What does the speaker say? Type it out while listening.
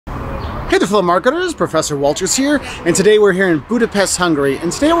Hey there, fellow marketers, Professor Wolters here, and today we're here in Budapest, Hungary,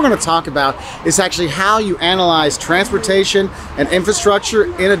 and today we're going to talk about is actually how you analyze transportation and infrastructure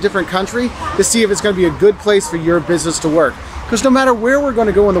in a different country to see if it's going to be a good place for your business to work. Because no matter where we're going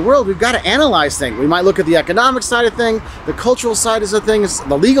to go in the world, we've got to analyze things. We might look at the economic side of things, the cultural side of things,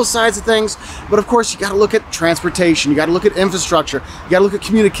 the legal sides of things, but of course you got to look at transportation, you got to look at infrastructure, you got to look at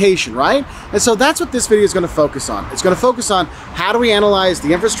communication, right? And so that's what this video is going to focus on. It's going to focus on how do we analyze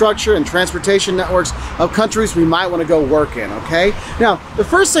the infrastructure and transportation networks of countries we might want to go work in, okay? Now, the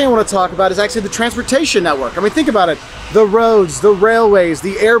first thing I want to talk about is actually the transportation network. I mean, think about it. The roads, the railways,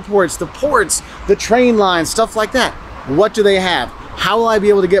 the airports, the ports, the train lines, stuff like that. What do they have? How will I be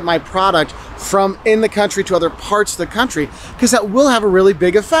able to get my product from in the country to other parts of the country? Because that will have a really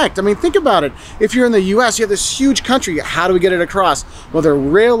big effect. I mean, think about it. If you're in the US, you have this huge country. How do we get it across? Well, there are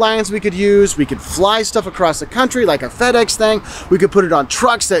rail lines we could use. We could fly stuff across the country like a FedEx thing. We could put it on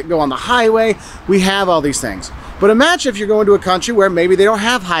trucks that go on the highway. We have all these things. But imagine if you're going to a country where maybe they don't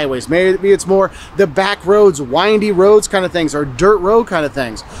have highways. Maybe it's more the back roads, windy roads kind of things, or dirt road kind of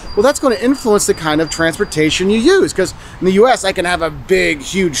things. Well, that's going to influence the kind of transportation you use. Because in the US, I can have a big,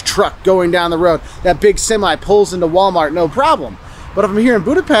 huge truck going down the road. That big semi pulls into Walmart, no problem. But if I'm here in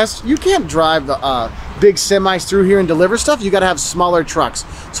Budapest, you can't drive the big semis through here and deliver stuff. You got to have smaller trucks.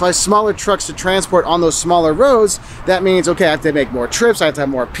 So I have smaller trucks to transport on those smaller roads. That means, okay, I have to make more trips. I have to have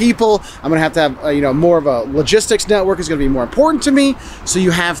more people. I'm going to have more of a logistics network is going to be more important to me. So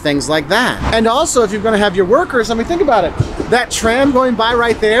you have things like that. And also, if you're going to have your workers, I mean, think about it. That tram going by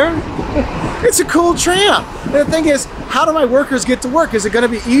right there, it's a cool tram. And the thing is, how do my workers get to work? Is it going to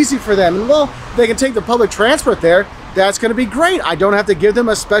be easy for them? And well, they can take the public transport there. That's going to be great. I don't have to give them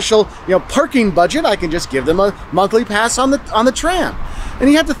a special, parking budget. I can just give them a monthly pass on the tram. And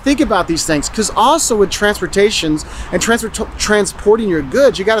you have to think about these things, because also with transportations and transporting your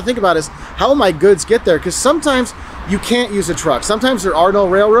goods, you got to think about is how will my goods get there? Because sometimes you can't use a truck. Sometimes there are no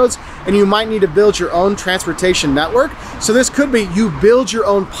railroads, and you might need to build your own transportation network. So this could be you build your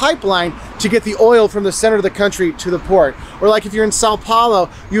own pipeline to get the oil from the center of the country to the port. Or like if you're in Sao Paulo,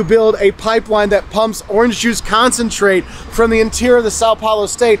 you build a pipeline that pumps orange juice concentrate from the interior of the Sao Paulo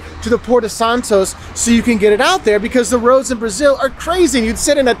state to the Port of Santos so you can get it out there, because the roads in Brazil are crazy. You'd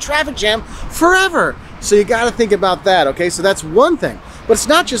sit in a traffic jam forever. So you got to think about that, okay? So that's one thing. But it's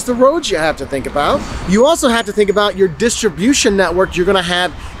not just the roads you have to think about. You also have to think about your distribution network you're going to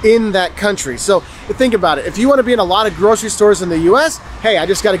have in that country. So think about it. If you want to be in a lot of grocery stores in the US, hey, I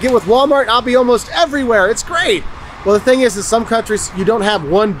just got to get with Walmart and I'll be almost everywhere. It's great. Well, the thing is, in some countries, you don't have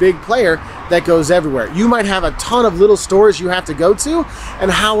one big player that goes everywhere. You might have a ton of little stores you have to go to, and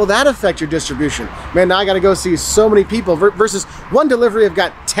how will that affect your distribution? Man, now I got to go see so many people versus one delivery I've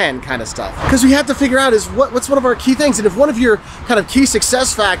got 10 kind of stuff. Because we have to figure out is what's one of our key things, and if one of your kind of key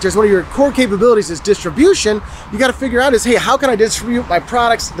success factors, one of your core capabilities is distribution, you got to figure out is, hey, how can I distribute my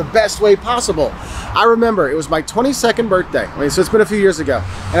products the best way possible? I remember it was my 22nd birthday, so it's been a few years ago,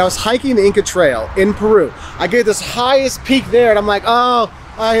 and I was hiking the Inca Trail in Peru. I get this highest peak there, and I'm like, oh,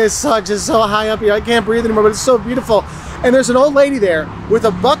 it sucks, it's so high up here, I can't breathe anymore, but it's so beautiful. And there's an old lady there with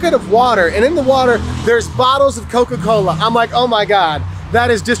a bucket of water, and in the water, there's bottles of Coca-Cola. I'm like, oh my God,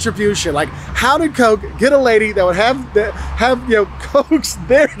 that is distribution. Like, how did Coke get a lady that would have Cokes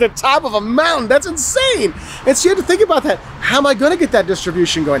there at the top of a mountain? That's insane. And so you have to think about that. How am I gonna get that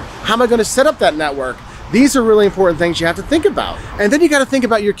distribution going? How am I gonna set up that network? These are really important things you have to think about. And then you got to think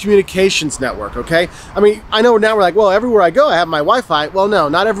about your communications network, okay? I mean, I know now we're like, well, everywhere I go, I have my Wi-Fi. Well, no,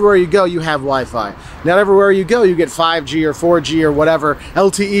 not everywhere you go, you have Wi-Fi. Not everywhere you go, you get 5G or 4G or whatever,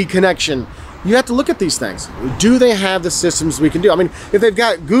 LTE connection. You have to look at these things. Do they have the systems we can do? I mean, if they've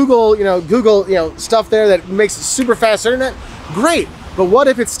got Google, stuff there that makes super fast internet, great. But what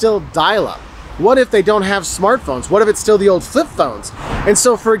if it's still dial-up? What if they don't have smartphones? What if it's still the old flip phones? And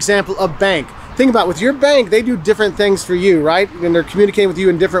so, for example, a bank. Think about it, with your bank, they do different things for you, right? And they're communicating with you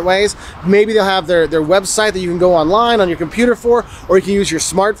in different ways. Maybe they'll have their website that you can go online on your computer for, or you can use your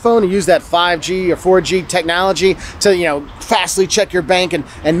smartphone and use that 5G or 4G technology to, fastly check your bank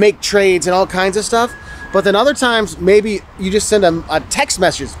and make trades and all kinds of stuff. But then other times, maybe you just send them a text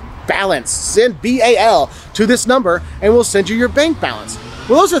message, balance, send BAL to this number, and we'll send you your bank balance.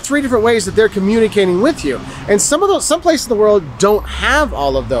 Well, those are 3 different ways that they're communicating with you. And some places in the world don't have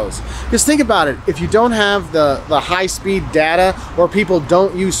all of those. Just think about it. If you don't have the high-speed data, or people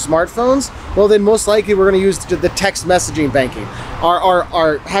don't use smartphones, well, then most likely we're going to use the text messaging banking.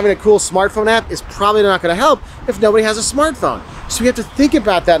 Our having a cool smartphone app is probably not going to help if nobody has a smartphone. So we have to think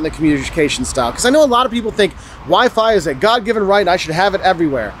about that in the communication style. Because I know a lot of people think Wi-Fi is a God-given right and I should have it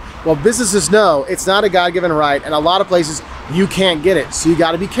everywhere. Well, businesses know it's not a God-given right, and a lot of places you can't get it, so you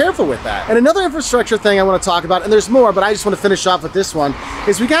got to be careful with that. And another infrastructure thing I want to talk about, and there's more, but I just want to finish off with this one,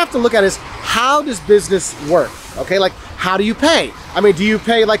 is we have to look at is how does business work? Okay, like how do you pay? I mean, do you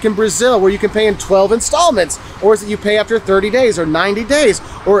pay like in Brazil where you can pay in 12 installments? Or is it you pay after 30 days or 90 days?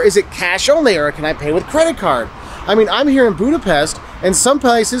 Or is it cash only, or can I pay with credit card? I mean, I'm here in Budapest, and some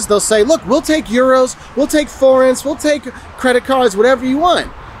places they'll say, look, we'll take euros, we'll take forints, we'll take credit cards, whatever you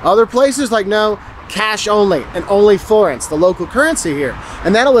want. Other places like, no, cash only, and only forints, the local currency here.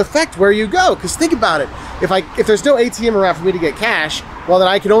 And that'll affect where you go, because think about it. If there's no ATM around for me to get cash, well, then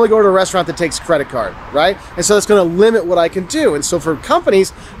I can only go to a restaurant that takes credit card, right? And so that's going to limit what I can do. And so for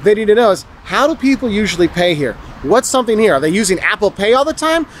companies, they need to know is, how do people usually pay here? What's something here? Are they using Apple Pay all the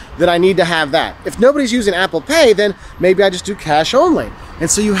time? Then I need to have that. If nobody's using Apple Pay, then maybe I just do cash only. And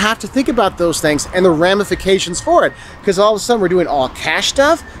so you have to think about those things and the ramifications for it. Because all of a sudden we're doing all cash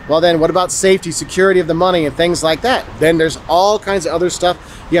stuff. Well, then what about safety, security of the money, and things like that? Then there's all kinds of other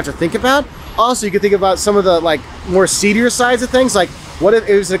stuff you have to think about. Also, you can think about some of the like more seedier sides of things, like what if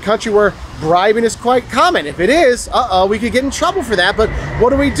it was a country where bribing is quite common? If it is, we could get in trouble for that, but what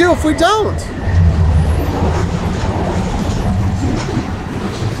do we do if we don't?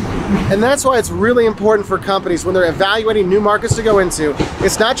 And that's why it's really important for companies when they're evaluating new markets to go into.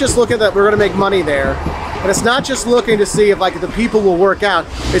 It's not just looking that we're going to make money there, and it's not just looking to see if like the people will work out.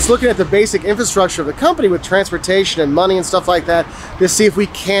 It's looking at the basic infrastructure of the company with transportation and money and stuff like that to see if we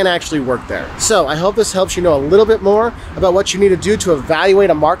can actually work there. So I hope this helps you know a little bit more about what you need to do to evaluate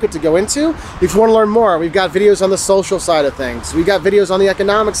a market to go into. If you want to learn more, we've got videos on the social side of things. We've got videos on the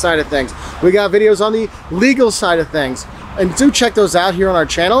economic side of things. We got videos on the legal side of things. And do check those out here on our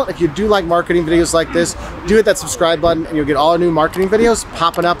channel. If you do like marketing videos like this, do hit that subscribe button and you'll get all our new marketing videos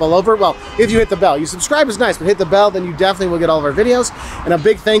popping up all over. Well, if you hit the bell. You subscribe is nice, but hit the bell, then you definitely will get all of our videos. And a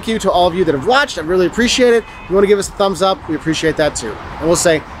big thank you to all of you that have watched. I really appreciate it. If you want to give us a thumbs up, we appreciate that too. And we'll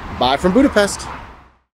say bye from Budapest.